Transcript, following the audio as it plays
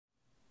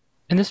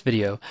In this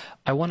video,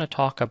 I want to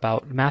talk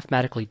about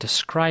mathematically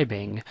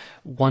describing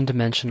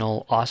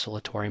one-dimensional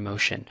oscillatory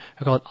motion.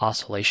 I call it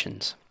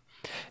oscillations.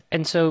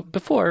 And so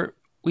before,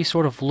 we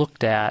sort of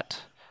looked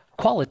at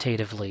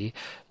qualitatively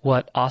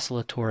what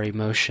oscillatory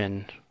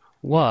motion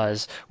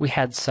was. We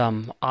had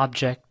some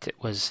object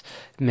that was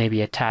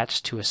maybe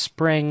attached to a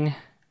spring,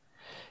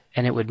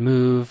 and it would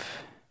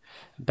move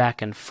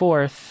back and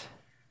forth.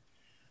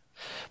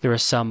 There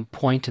was some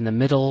point in the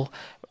middle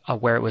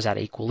where it was at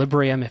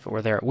equilibrium. If it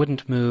were there, it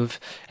wouldn't move,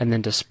 and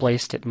then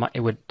displaced, it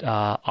would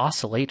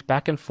oscillate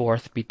back and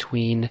forth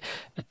between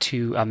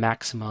a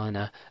maxima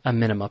and a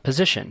minima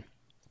position.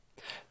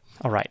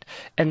 All right,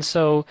 and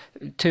so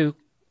to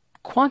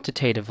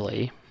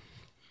quantitatively,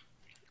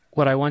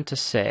 what I want to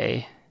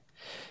say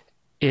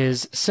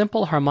is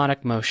simple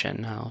harmonic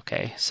motion.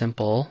 Okay,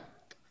 simple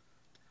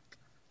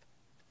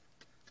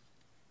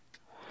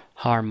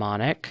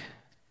harmonic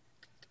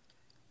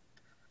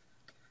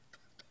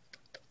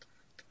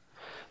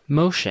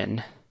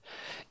motion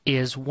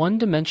is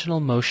one-dimensional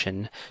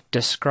motion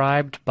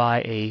described by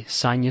a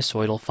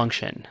sinusoidal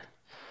function.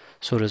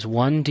 So it is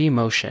 1D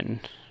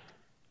motion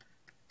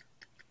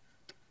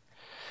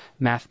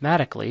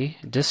mathematically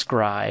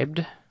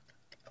described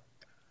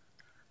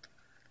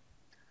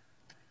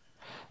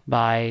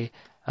by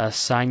a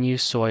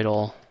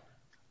sinusoidal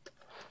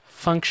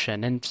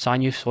function. And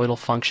sinusoidal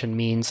function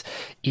means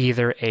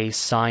either a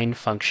sine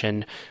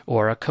function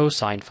or a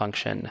cosine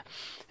function.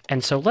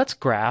 And so let's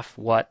graph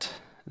what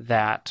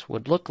that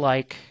would look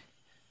like.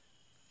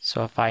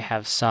 So if I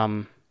have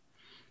some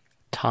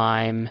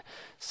time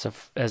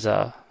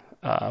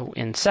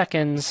in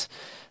seconds,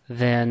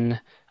 then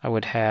I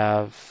would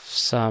have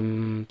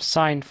some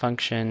sine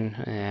function.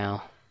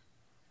 Well,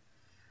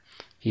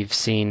 if you've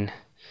seen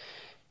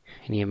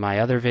any of my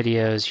other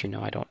videos, you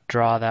know I don't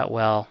draw that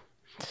well.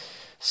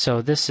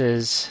 So this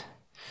is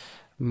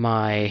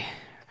my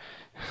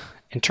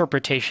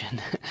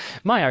interpretation,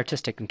 my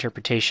artistic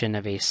interpretation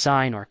of a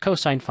sine or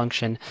cosine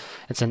function.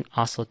 It's an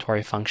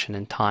oscillatory function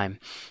in time.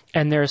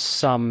 And there's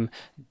some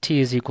t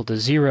is equal to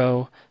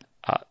 0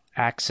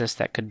 axis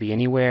that could be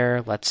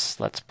anywhere. Let's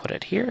put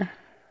it here.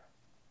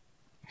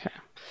 Okay.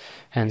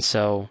 And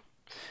so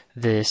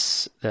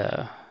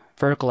the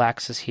vertical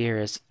axis here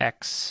is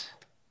x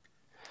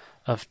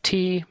of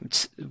t.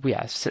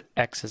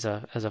 X as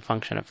a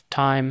function of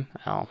time.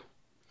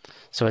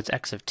 So it's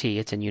x of t.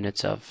 It's in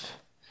units of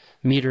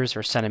meters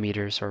or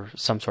centimeters or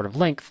some sort of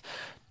length.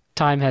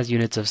 Time has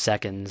units of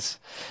seconds.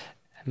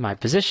 My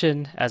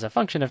position as a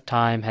function of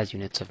time has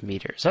units of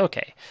meters.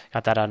 Okay,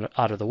 got that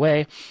out of the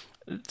way.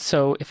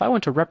 So if I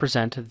want to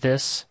represent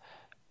this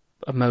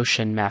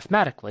motion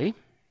mathematically,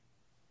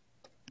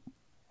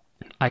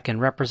 I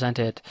can represent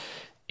it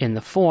in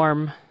the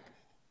form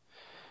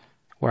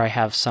where I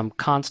have some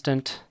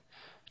constant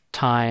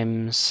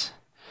times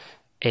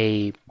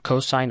a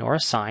cosine or a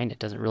sine. It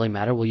doesn't really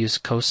matter. We'll use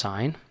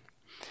cosine.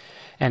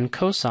 And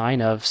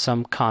cosine of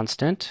some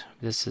constant,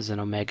 this is an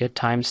omega,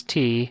 times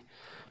t,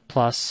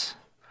 plus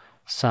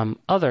some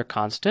other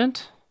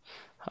constant.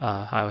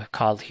 I would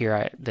call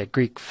here the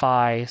Greek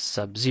phi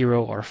sub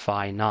 0 or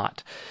phi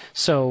naught.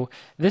 So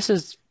this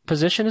is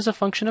position is a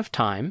function of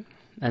time,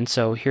 and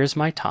so here's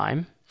my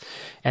time.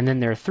 And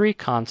then there are three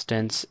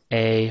constants,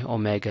 a,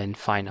 omega, and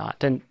phi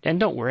naught. And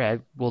don't worry, I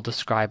will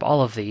describe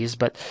all of these,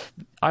 but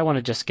I want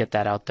to just get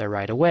that out there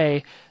right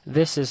away.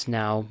 This is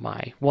now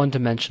my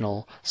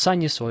one-dimensional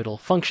sinusoidal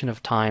function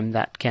of time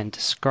that can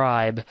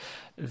describe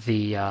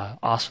the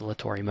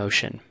oscillatory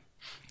motion.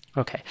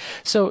 Okay,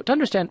 so to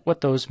understand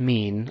what those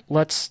mean,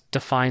 let's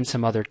define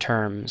some other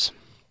terms.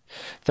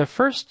 The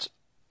first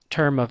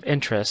term of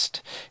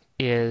interest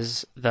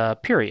is the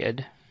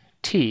period,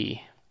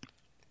 t.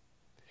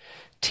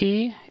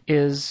 T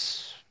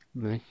is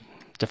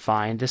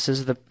defined, this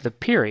is the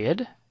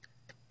period,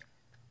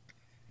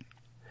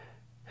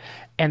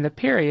 and the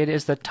period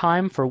is the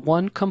time for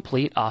one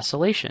complete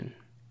oscillation.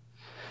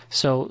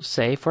 So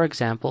say, for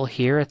example,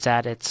 here it's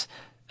at its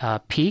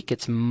peak,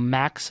 its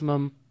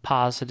maximum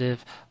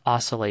positive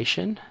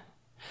oscillation,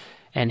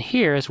 and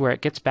here is where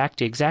it gets back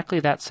to exactly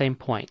that same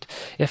point.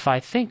 If I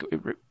think,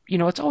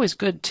 it's always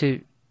good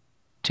to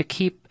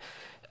keep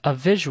a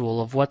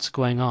visual of what's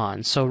going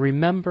on. So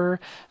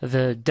remember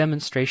the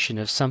demonstration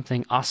of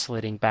something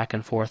oscillating back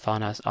and forth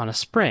on a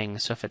spring.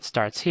 So if it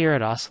starts here,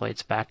 it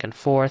oscillates back and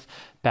forth,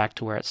 back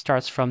to where it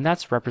starts from.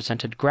 That's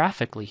represented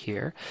graphically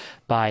here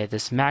by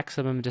this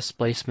maximum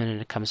displacement,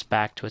 and it comes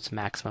back to its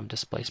maximum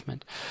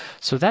displacement.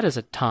 So that is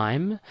a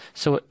time.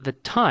 So the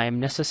time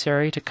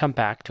necessary to come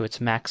back to its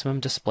maximum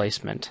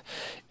displacement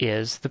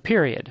is the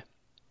period.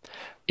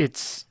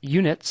 Its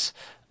units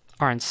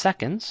are in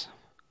seconds.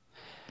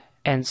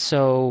 And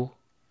so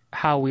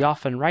how we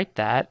often write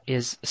that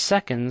is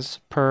seconds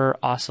per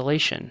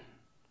oscillation.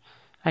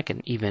 I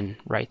can even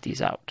write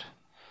these out.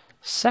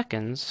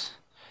 Seconds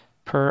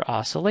per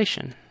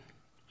oscillation.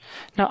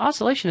 Now,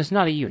 oscillation is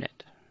not a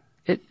unit.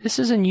 This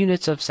is in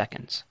units of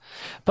seconds.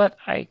 But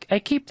I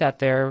keep that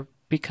there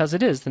because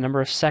it is the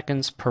number of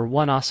seconds per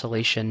one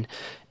oscillation,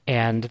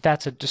 and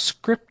that's a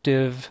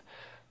descriptive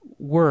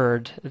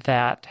word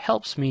that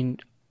helps me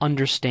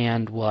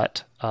understand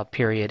what a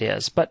period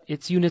is, but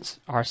its units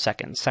are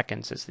seconds.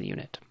 Seconds is the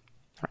unit.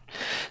 Right.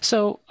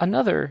 So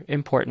another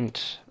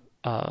important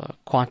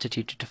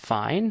quantity to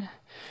define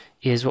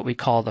is what we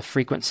call the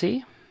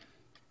frequency.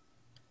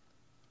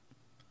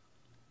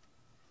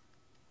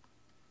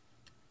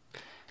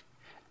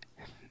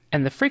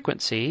 And the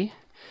frequency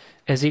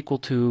is equal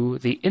to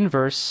the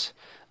inverse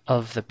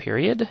of the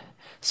period.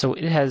 So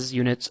it has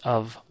units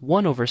of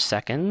 1 over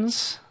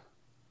seconds,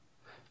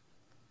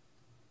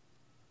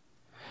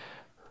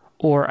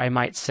 or I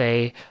might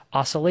say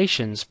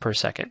oscillations per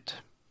second.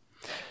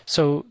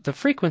 So the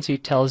frequency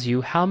tells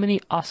you how many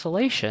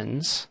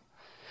oscillations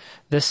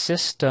the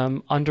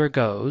system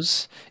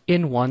undergoes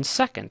in 1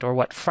 second, or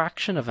what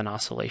fraction of an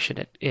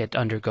oscillation it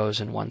undergoes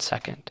in 1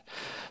 second.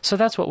 So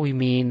that's what we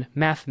mean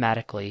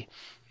mathematically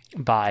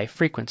by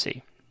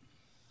frequency.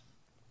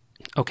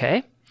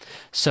 Okay,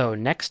 so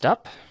next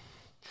up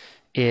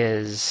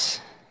is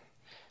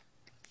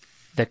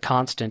the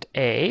constant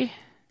A,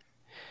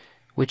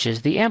 which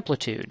is the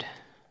amplitude.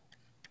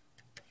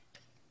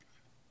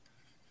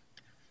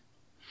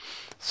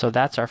 So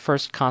that's our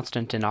first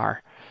constant in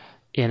our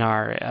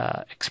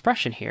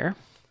expression here.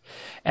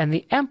 And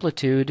the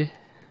amplitude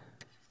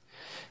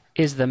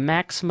is the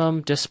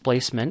maximum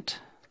displacement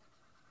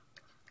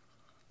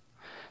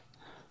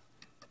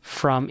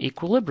from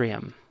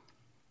equilibrium.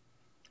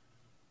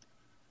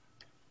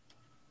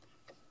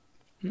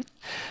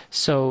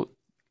 So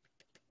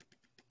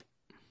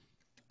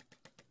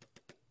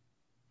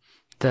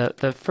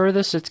the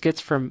furthest it gets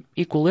from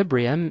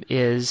equilibrium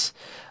is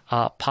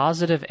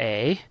positive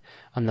A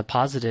on the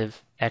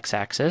positive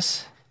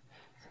x-axis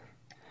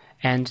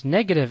and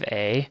negative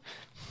A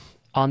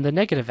on the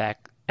negative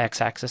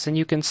x-axis. And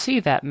you can see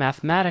that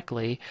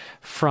mathematically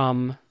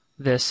from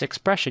this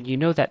expression. You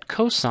know that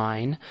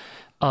cosine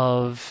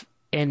of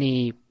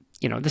any,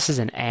 this is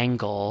an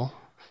angle.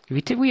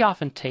 We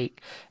often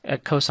take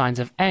cosines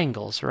of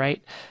angles,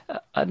 right?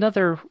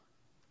 Another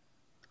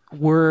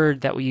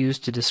word that we use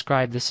to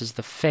describe this is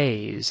the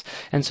phase.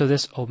 And so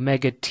this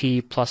omega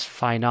t plus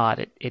phi naught,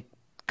 it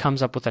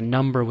comes up with a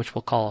number which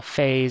we'll call a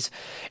phase.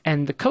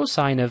 And the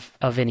cosine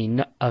of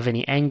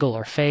any angle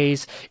or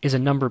phase is a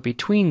number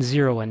between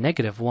 0 and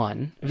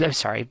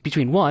 -1.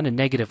 Between 1 and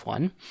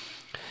 -1.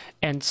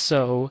 And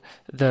so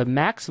the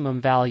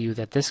maximum value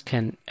that this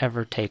can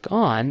ever take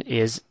on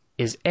is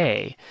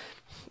A.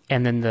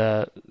 And then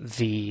the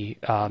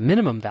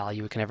minimum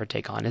value it can ever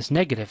take on is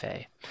negative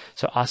A.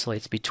 So it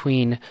oscillates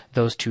between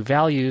those two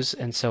values,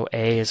 and so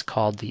A is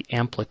called the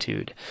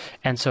amplitude.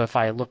 And so if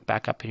I look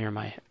back up here,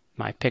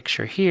 my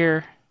picture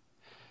here,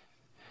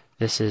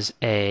 this is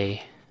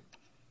A,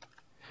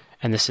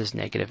 and this is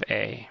negative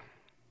A.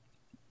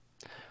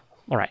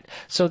 All right,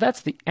 so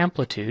that's the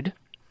amplitude.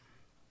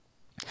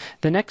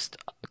 The next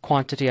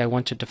quantity I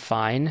want to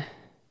define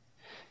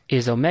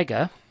is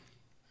omega.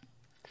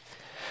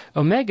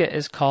 Omega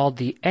is called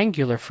the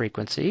angular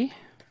frequency.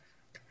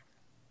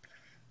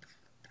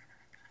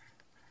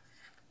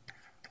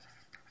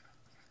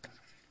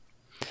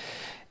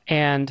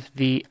 And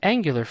the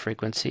angular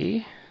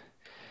frequency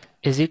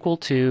is equal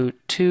to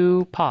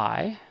 2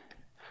 pi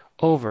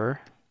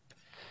over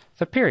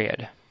the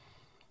period.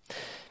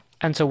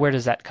 And so where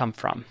does that come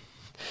from?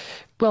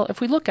 Well,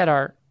 if we look at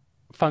our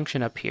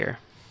function up here,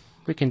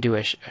 we can do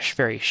a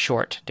very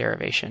short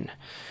derivation.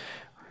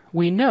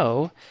 We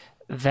know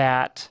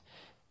that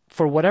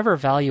for whatever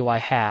value I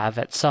have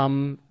at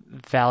some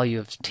value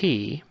of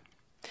t,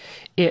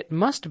 it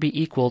must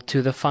be equal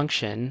to the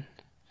function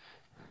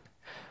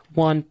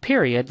 1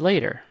 period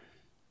later,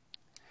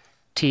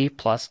 t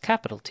plus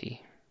capital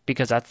T,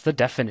 because that's the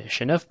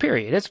definition of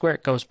period. It's where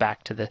it goes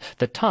back to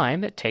the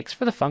time it takes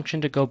for the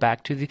function to go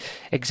back to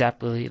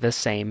exactly the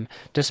same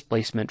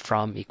displacement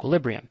from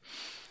equilibrium.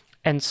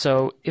 And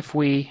so if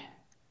we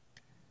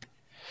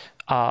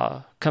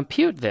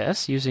compute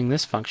this using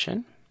this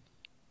function,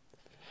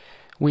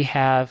 we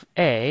have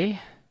A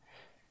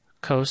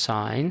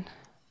cosine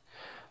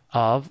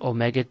of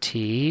omega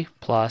t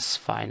plus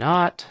phi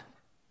naught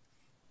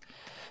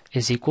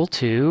is equal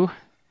to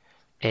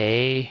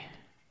A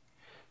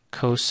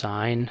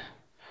cosine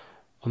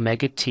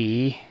omega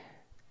t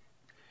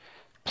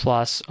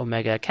plus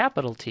omega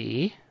capital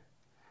T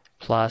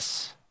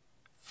plus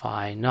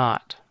phi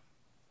naught.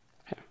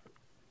 Okay.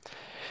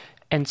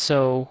 And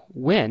so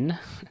when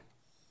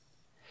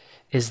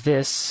is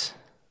these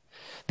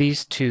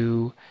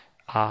two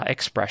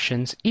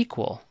expressions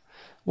equal?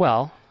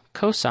 Well,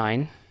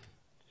 cosine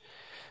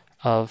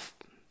of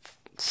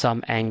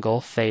some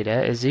angle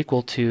theta is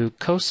equal to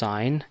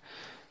cosine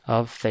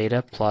of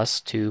theta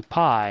plus 2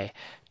 pi.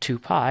 2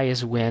 pi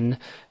is when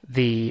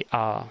the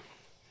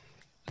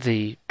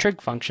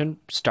trig function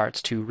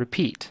starts to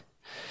repeat.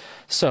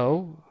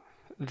 So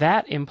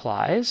that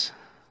implies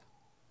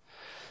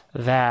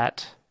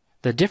that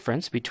the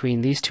difference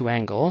between these two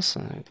angles,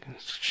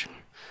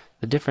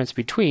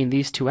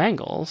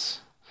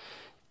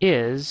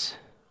 is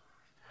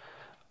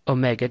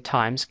omega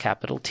times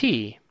capital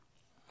T.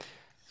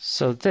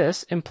 So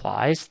this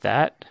implies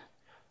that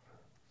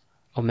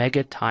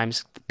omega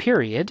times the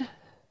period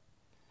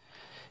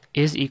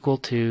is equal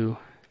to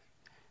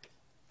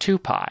 2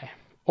 pi,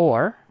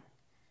 or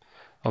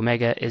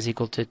omega is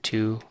equal to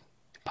 2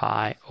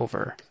 pi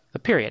over the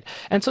period.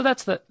 And so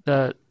that's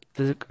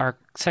our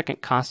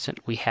second constant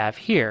we have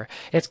here.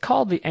 It's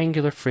called the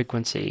angular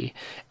frequency,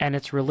 and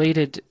it's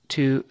related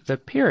to the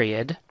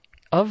period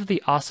of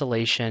the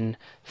oscillation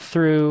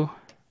through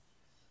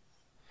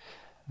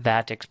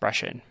that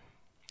expression.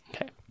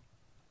 Okay.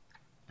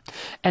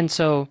 And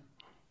so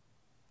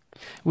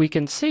we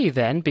can see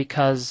then,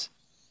 because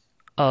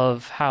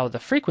of how the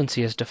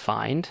frequency is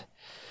defined,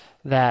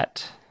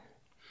 that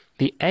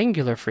the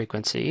angular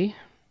frequency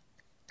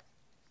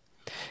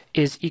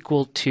is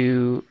equal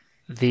to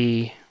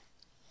the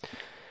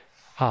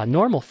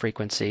normal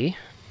frequency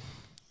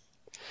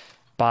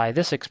by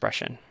this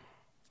expression.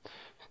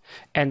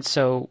 And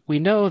so we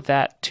know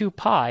that 2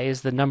 pi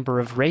is the number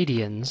of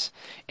radians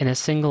in a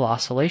single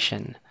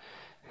oscillation.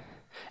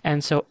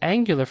 And so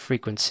angular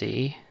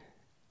frequency,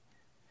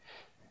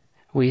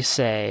 we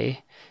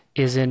say,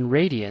 is in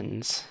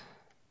radians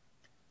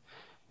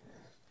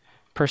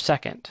per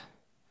second.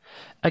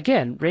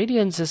 Again,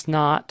 radians is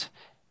not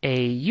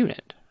a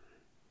unit.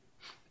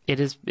 It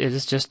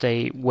is just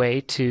a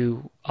way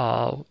to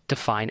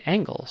define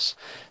angles.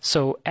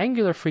 So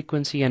angular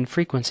frequency and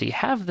frequency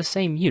have the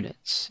same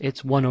units.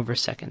 It's 1 over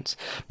seconds.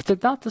 But they're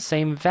not the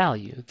same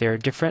value. They're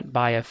different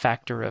by a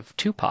factor of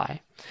 2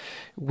 pi,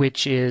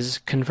 which is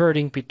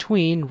converting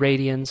between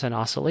radians and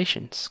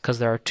oscillations, because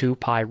there are 2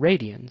 pi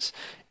radians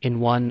in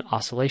one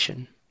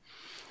oscillation.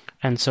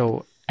 And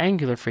so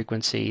angular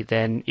frequency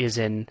then is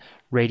in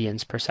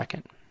radians per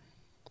second.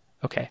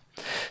 Okay,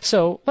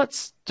 so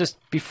let's just,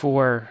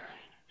 before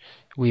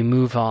we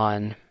move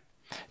on,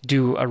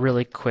 do a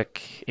really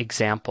quick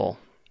example.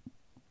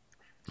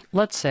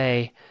 Let's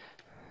say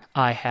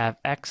I have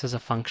x as a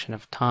function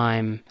of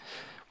time,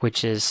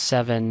 which is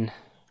 7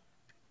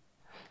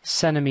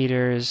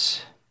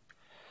 centimeters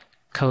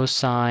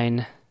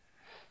cosine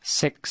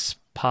 6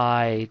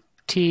 pi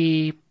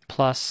t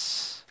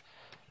plus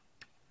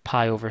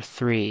pi over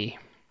 3.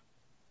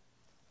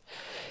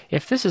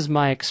 If this is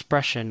my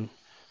expression,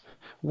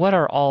 what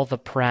are all the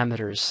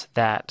parameters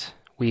that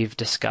we've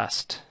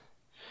discussed?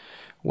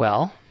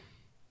 Well,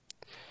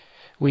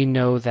 we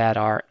know that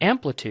our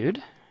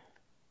amplitude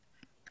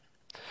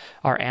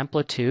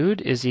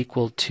is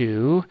equal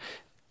to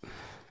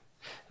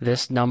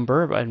this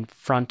number in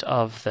front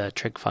of the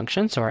trig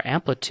function, so our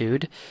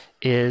amplitude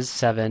is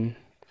 7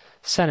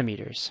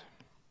 centimeters.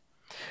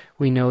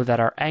 We know that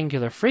our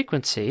angular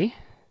frequency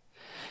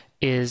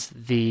is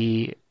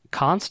the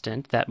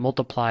constant that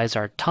multiplies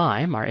our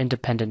time, our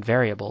independent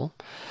variable,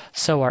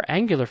 so our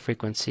angular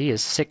frequency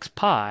is 6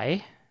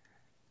 pi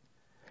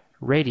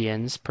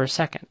radians per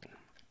second.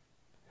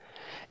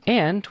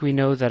 And we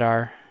know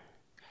that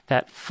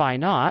that phi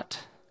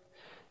naught,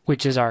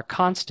 which is our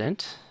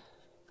constant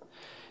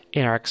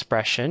in our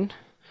expression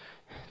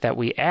that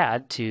we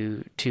add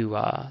to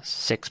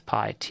 6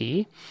 pi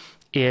t,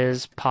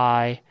 is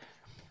pi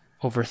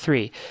over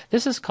 3.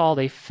 This is called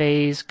a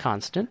phase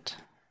constant,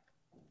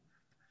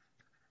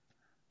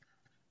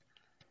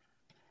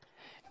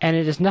 and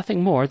it is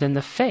nothing more than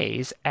the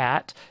phase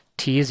at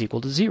t is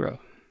equal to 0.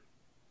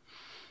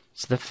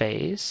 It's the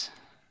phase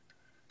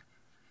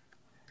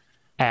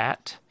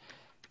at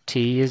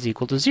t is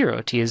equal to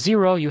 0. T is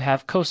 0, you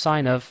have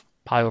cosine of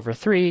pi over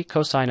 3,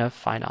 cosine of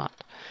phi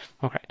naught.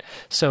 Okay,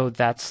 so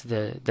that's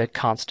the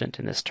constant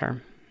in this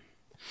term.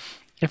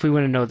 If we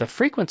want to know the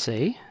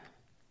frequency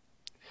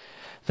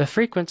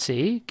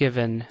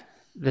given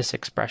this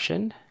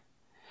expression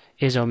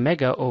is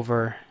omega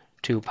over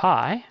 2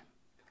 pi,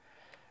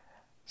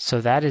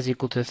 so that is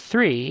equal to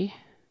 3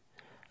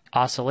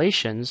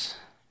 oscillations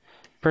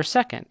per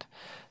second.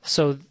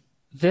 So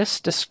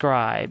this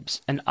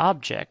describes an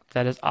object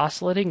that is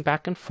oscillating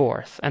back and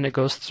forth, and it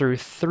goes through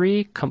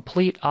 3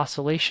 complete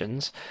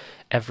oscillations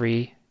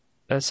every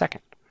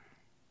second.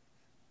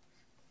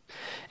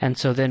 And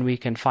so then we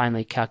can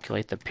finally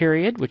calculate the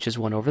period, which is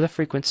 1 over the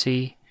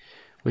frequency,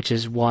 which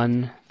is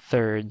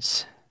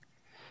 1/3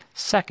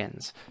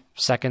 seconds.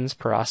 Seconds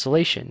per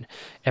oscillation.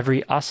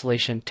 Every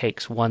oscillation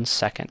takes 1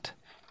 second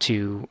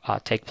to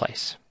take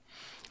place.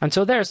 And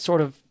so there's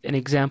sort of an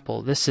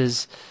example. This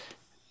is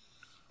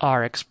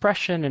our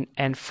expression,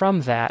 and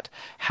from that,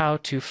 how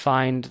to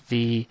find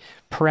the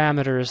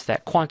parameters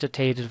that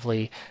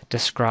quantitatively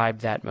describe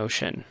that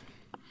motion.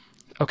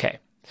 Okay,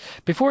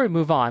 before we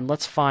move on,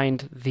 let's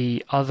find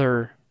the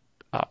other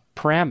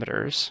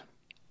parameters,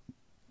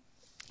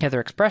 the other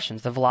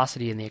expressions, the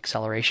velocity and the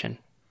acceleration.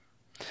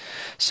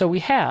 So we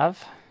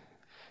have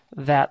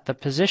that the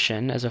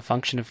position as a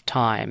function of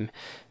time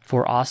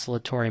for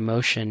oscillatory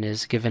motion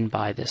is given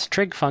by this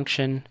trig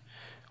function,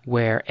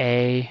 where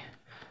a,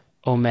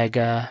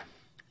 omega,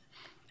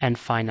 and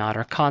phi naught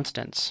are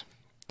constants.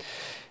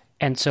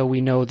 And so we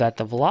know that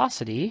the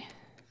velocity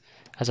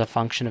as a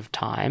function of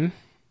time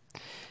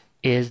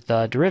is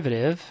the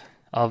derivative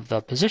of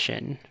the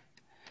position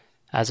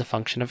as a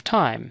function of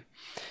time.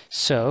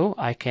 So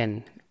I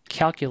can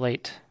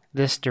calculate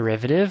this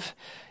derivative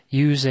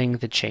using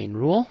the chain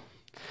rule,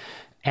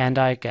 and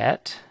I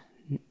get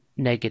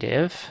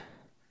negative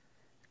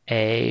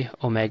a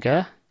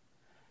omega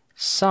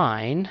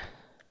sine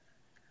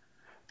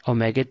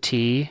omega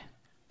t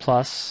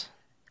plus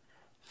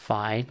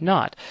phi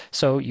naught.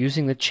 So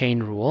using the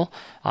chain rule,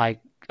 I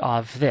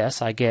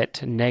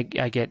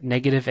get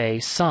negative a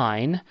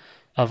sine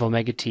of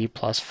omega t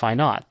plus phi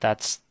naught.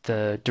 That's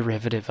the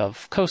derivative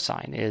of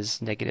cosine,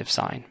 is negative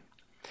sine.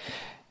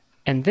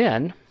 And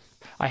then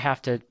I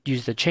have to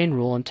use the chain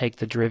rule and take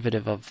the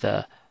derivative of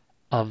the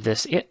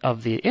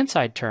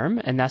inside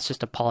term, and that's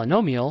just a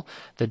polynomial.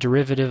 The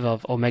derivative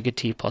of omega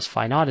t plus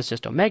phi naught is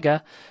just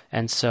omega,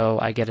 and so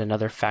I get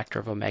another factor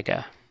of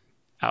omega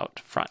out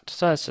front.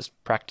 So that's just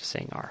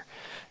practicing our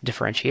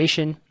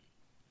differentiation.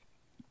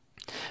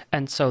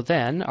 And so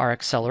then our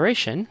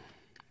acceleration,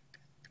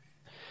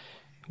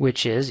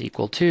 which is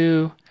equal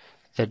to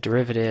the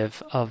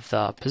derivative of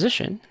the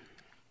position,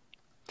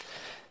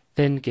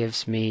 then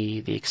gives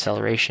me the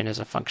acceleration as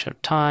a function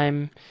of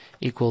time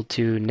equal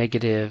to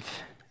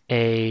negative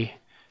a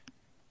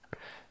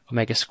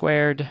omega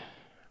squared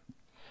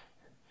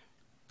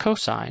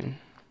cosine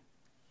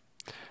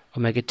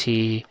omega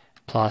t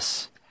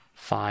plus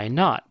phi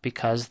naught,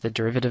 because the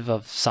derivative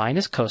of sine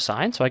is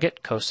cosine, so I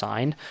get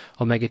cosine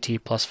omega t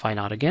plus phi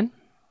naught again.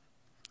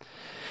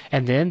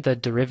 And then the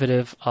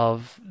derivative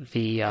of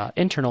the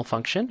internal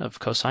function of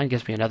cosine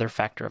gives me another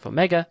factor of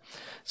omega,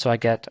 so I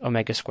get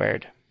omega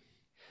squared.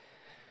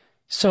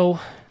 So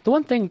the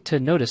one thing to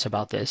notice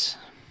about this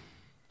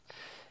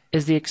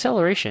is the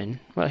acceleration.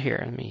 Well,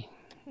 here, let me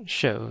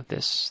show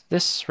this.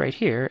 This right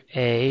here,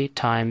 a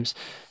times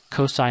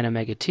cosine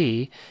omega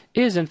t,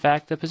 is in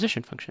fact the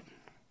position function.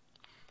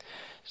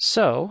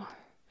 So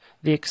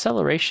the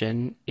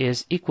acceleration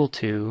is equal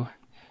to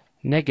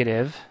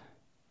negative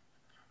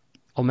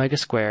omega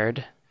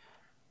squared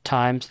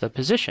times the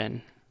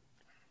position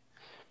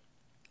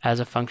as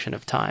a function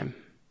of time.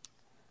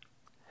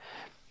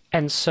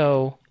 And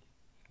so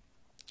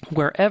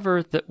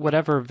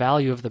whatever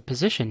value of the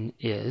position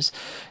is,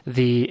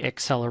 the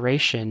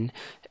acceleration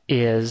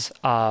is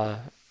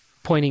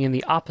pointing in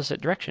the opposite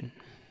direction.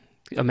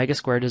 Omega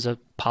squared is a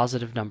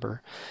positive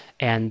number,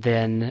 and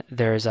then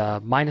there's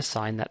a minus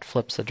sign that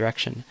flips the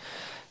direction.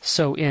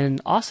 So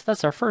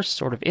that's our first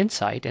sort of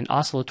insight in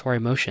oscillatory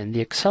motion.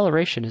 The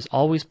acceleration is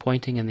always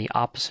pointing in the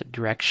opposite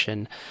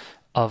direction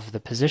of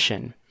the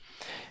position.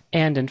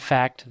 And in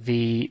fact,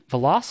 the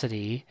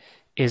velocity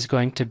is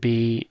going to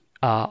be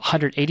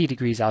 180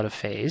 degrees out of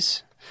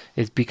phase,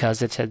 is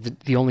because it's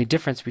the only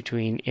difference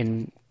between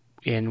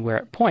in where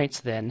it points,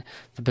 then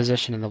the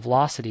position and the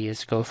velocity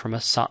is go from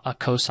a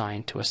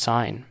cosine to a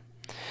sine.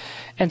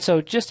 And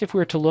so just if we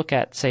were to look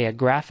at, say, a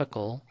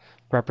graphical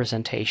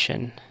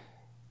representation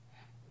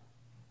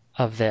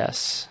of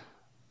this,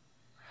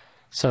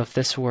 so if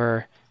this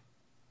were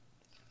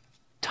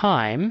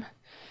time,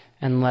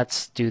 and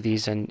let's do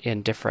these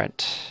in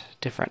different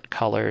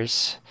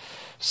colors.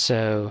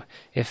 So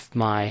if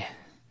my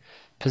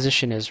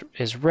position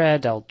is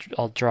red,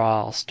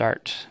 I'll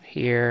start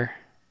here.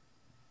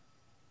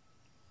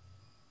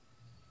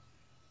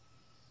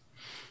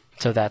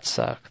 So that's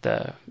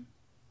the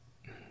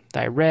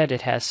red.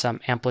 It has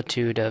some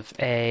amplitude of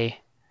a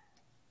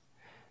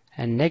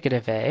and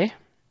negative a.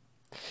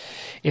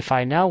 If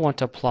I now want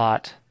to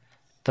plot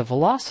the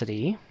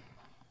velocity,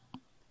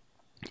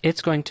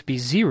 it's going to be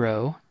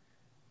 0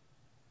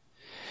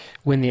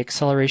 when the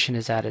acceleration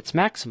is at its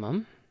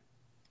maximum,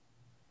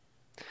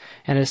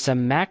 and it's a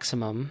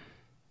maximum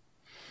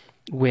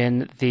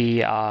when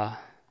the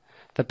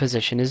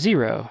position is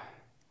 0.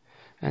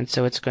 And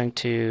so it's going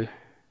to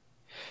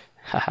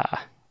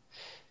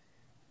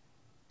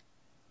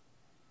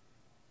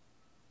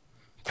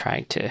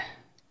trying to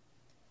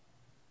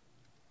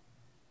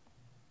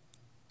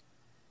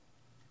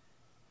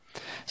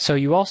so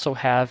you also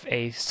have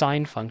a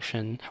sine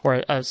function, or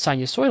a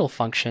sinusoidal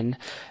function,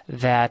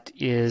 that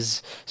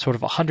is sort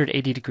of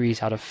 180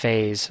 degrees out of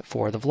phase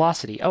for the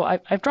velocity. Oh,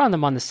 I've drawn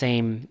them on the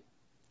same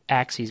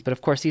axes, but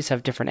of course these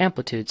have different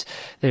amplitudes.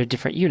 They're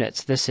different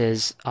units. This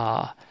is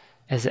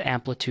as the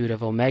amplitude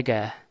of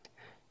omega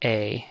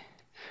a.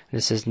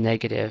 This is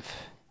negative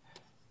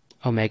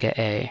omega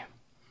a.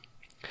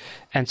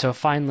 And so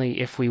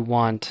finally, if we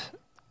want,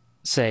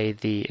 say,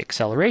 the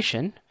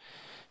acceleration,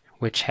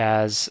 which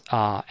has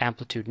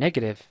amplitude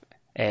negative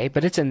a,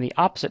 but it's in the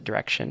opposite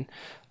direction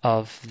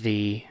of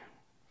the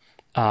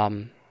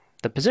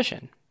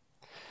position.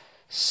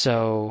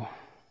 So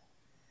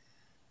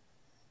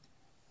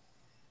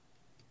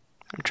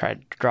I'm trying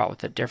to draw it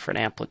with a different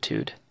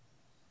amplitude.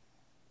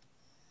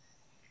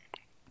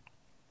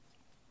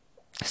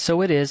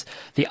 So it is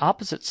the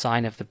opposite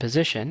sign of the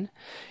position,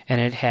 and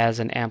it has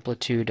an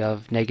amplitude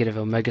of negative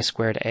omega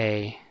squared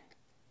a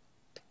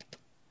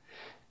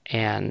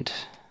and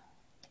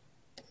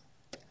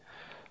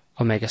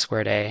omega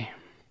squared a.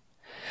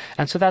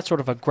 And so that's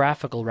sort of a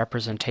graphical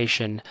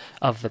representation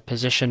of the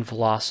position,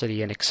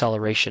 velocity, and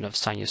acceleration of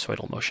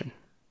sinusoidal motion.